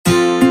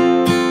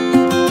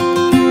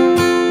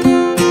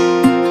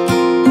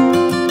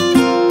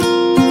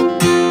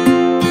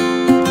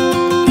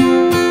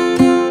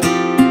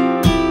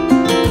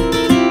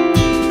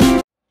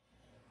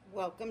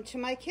to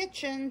my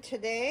kitchen.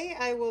 Today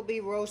I will be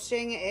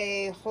roasting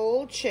a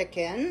whole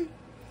chicken.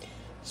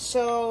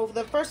 So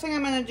the first thing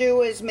I'm going to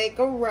do is make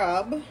a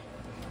rub.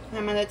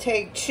 I'm going to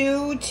take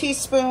 2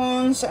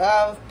 teaspoons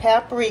of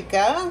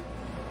paprika.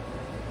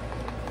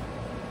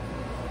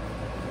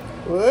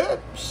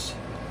 Whoops.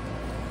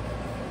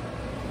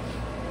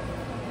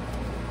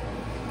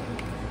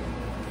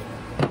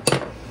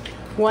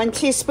 One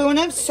teaspoon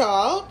of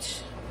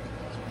salt.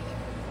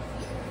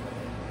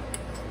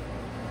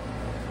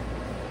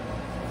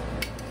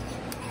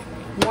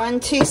 1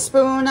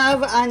 teaspoon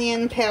of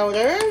onion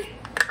powder.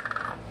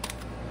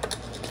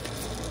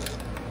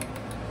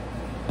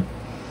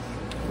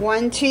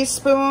 1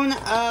 teaspoon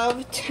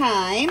of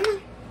thyme.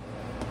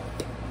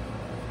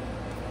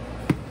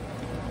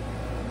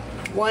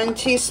 1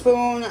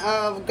 teaspoon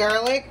of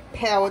garlic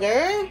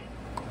powder.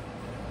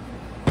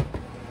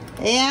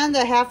 And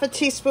a 1/2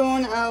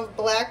 teaspoon of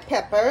black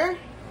pepper.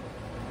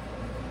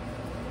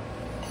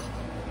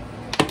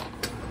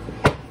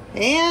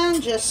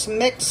 And just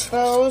mix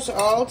those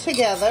all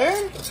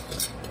together.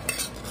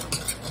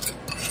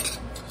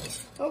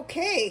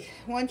 Okay,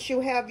 once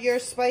you have your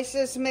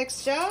spices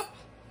mixed up,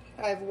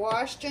 I've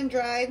washed and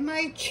dried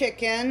my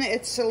chicken.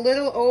 It's a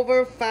little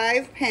over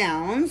 5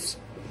 pounds.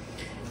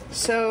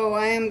 So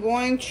I am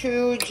going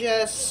to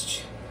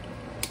just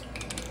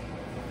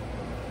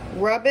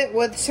rub it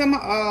with some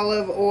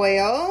olive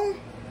oil.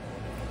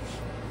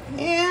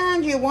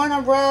 And you want to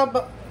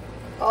rub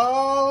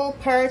all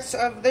parts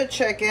of the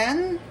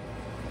chicken.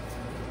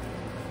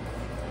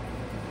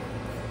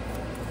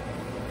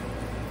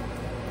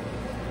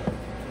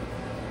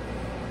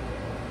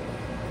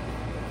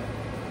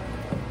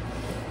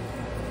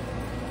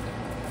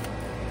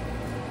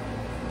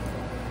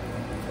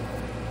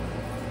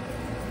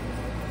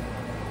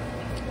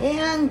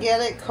 And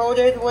get it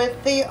coated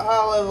with the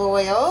olive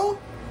oil.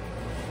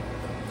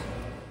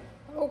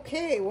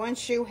 Okay,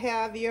 once you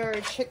have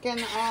your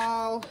chicken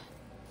all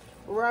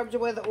rubbed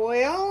with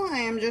oil, I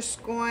am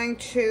just going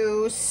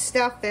to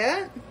stuff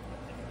it.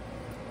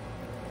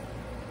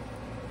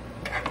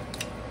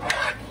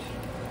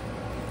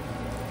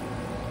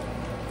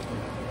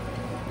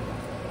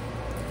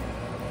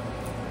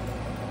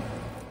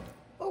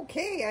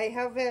 Okay, I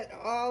have it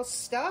all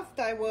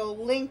stuffed. I will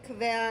link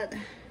that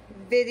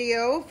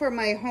video for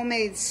my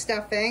homemade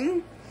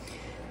stuffing.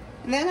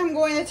 And then I'm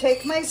going to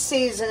take my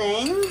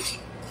seasoning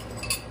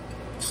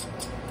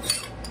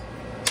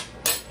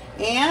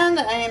and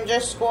I am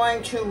just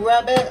going to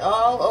rub it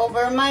all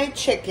over my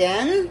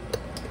chicken.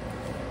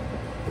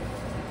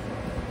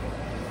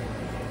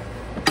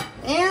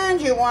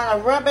 And you want to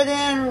rub it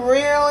in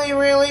really,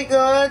 really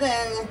good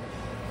and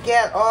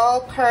get all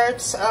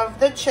parts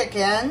of the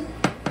chicken.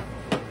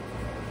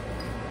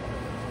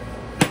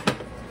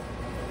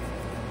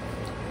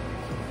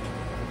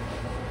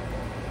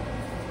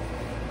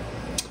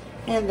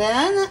 And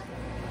then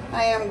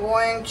I am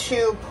going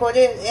to put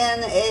it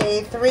in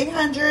a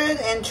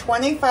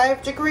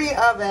 325-degree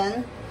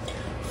oven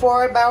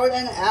for about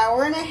an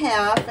hour and a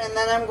half, and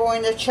then I'm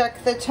going to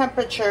check the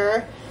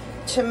temperature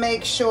to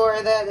make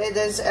sure that it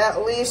is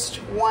at least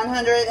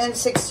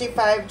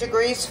 165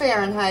 degrees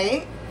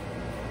Fahrenheit.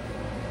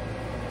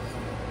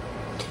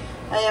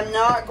 I am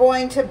not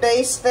going to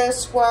baste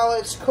this while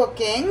it's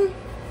cooking.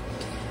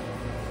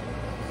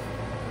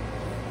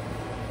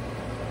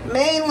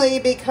 Mainly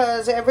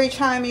because every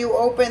time you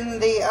open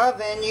the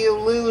oven you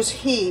lose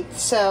heat,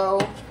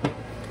 so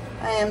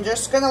I am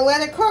just going to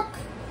let it cook.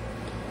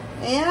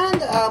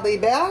 And I'll be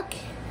back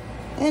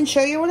and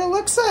show you what it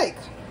looks like.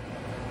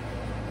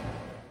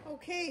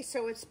 Okay,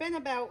 so it's been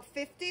about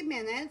 50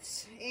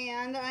 minutes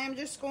and I'm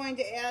just going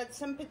to add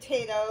some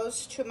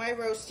potatoes to my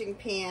roasting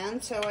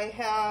pan. So I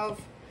have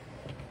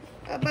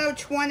about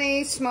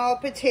 20 small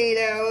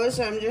potatoes.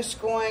 I'm just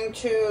going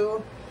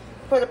to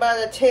put about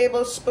a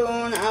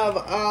tablespoon of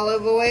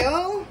olive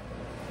oil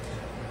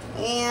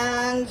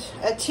and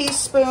a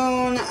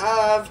teaspoon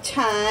of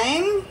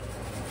thyme,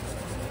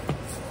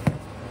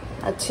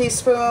 a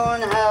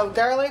teaspoon of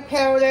garlic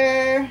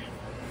powder,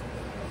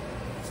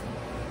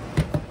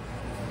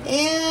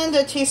 and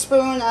a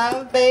teaspoon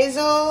of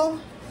basil,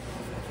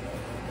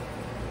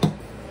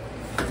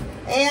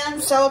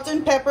 and salt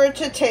and pepper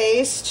to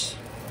taste,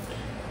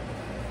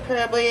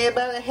 probably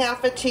about a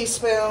 1/2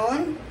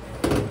 teaspoon.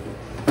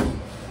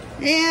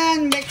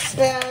 And mix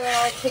that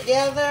all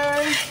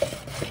together.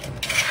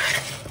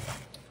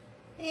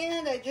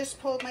 And I just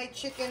pulled my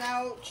chicken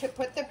out to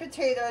put the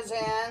potatoes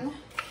in.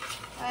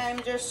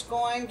 I'm just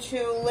going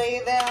to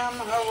lay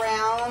them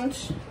around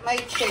my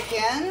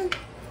chicken.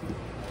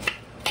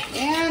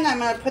 And I'm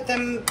going to put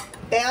them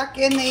back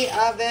in the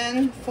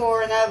oven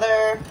for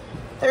another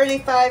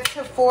 35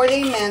 to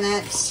 40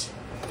 minutes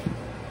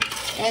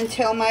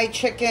until my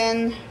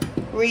chicken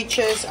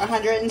reaches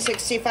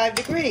 165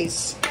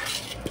 degrees.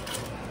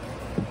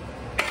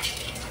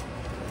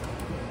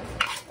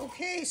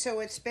 Okay, so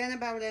it's been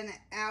about an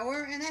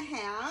hour and a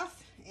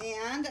half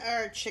and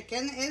our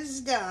chicken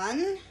is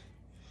done.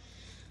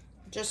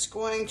 Just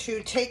going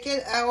to take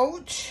it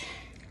out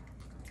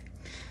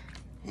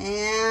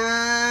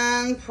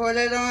and put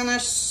it on a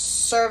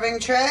serving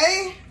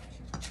tray.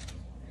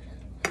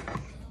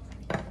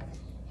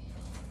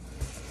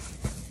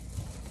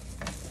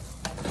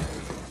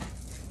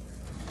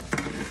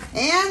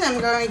 And I'm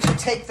going to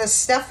take the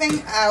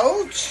stuffing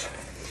out,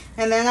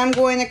 and then I'm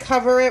going to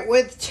cover it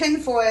with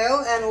tin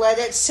foil and let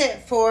it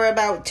sit for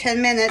about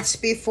 10 minutes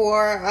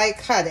before I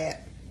cut it.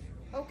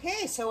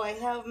 Okay, so I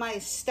have my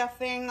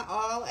stuffing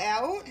all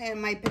out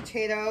and my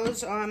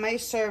potatoes on my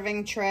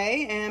serving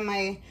tray, and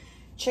my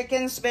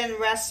chicken's been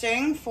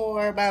resting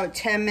for about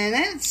 10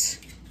 minutes.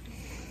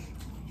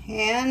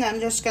 And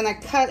I'm just going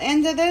to cut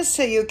into this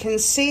so you can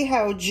see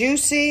how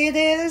juicy it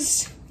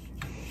is.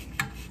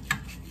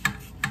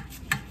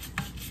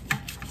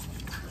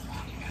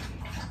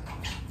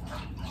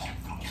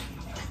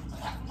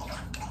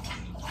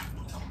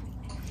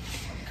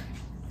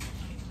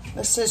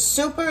 This is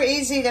super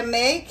easy to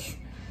make,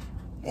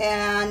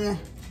 and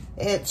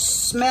it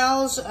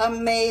smells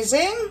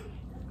amazing.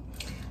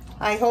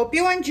 I hope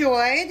you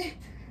enjoyed.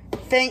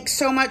 Thanks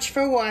so much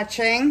for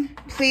watching.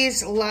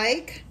 Please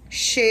like,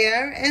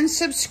 share, and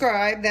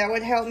subscribe. That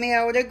would help me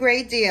out a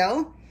great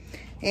deal.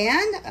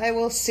 And I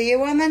will see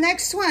you on the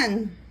next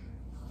one.